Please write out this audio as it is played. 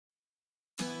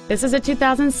This is a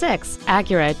 2006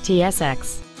 Acura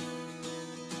TSX.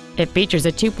 It features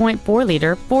a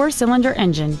 2.4-liter four-cylinder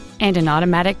engine and an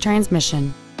automatic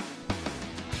transmission.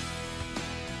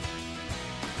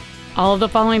 All of the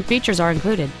following features are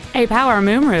included: a power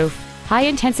moonroof,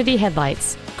 high-intensity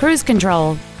headlights, cruise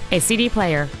control, a CD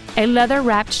player, a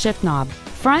leather-wrapped shift knob,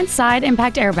 front side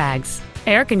impact airbags,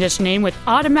 air conditioning with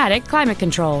automatic climate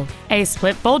control, a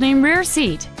split folding rear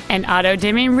seat, an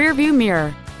auto-dimming rear-view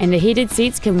mirror, and the heated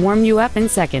seats can warm you up in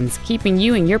seconds, keeping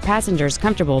you and your passengers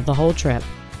comfortable the whole trip.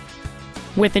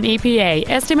 With an EPA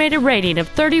estimated rating of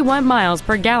 31 miles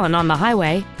per gallon on the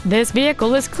highway, this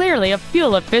vehicle is clearly a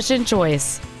fuel-efficient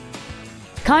choice.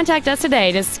 Contact us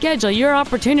today to schedule your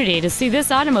opportunity to see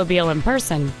this automobile in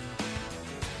person.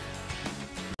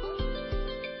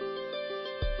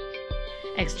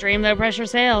 Extreme low-pressure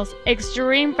sales,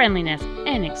 extreme friendliness,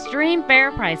 and extreme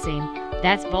fair pricing.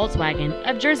 That's Volkswagen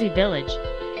of Jersey Village,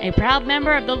 a proud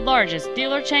member of the largest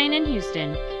dealer chain in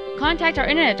Houston. Contact our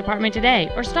internet department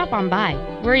today or stop on by.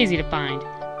 We're easy to find.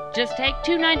 Just take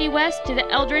 290 West to the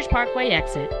Eldridge Parkway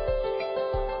exit.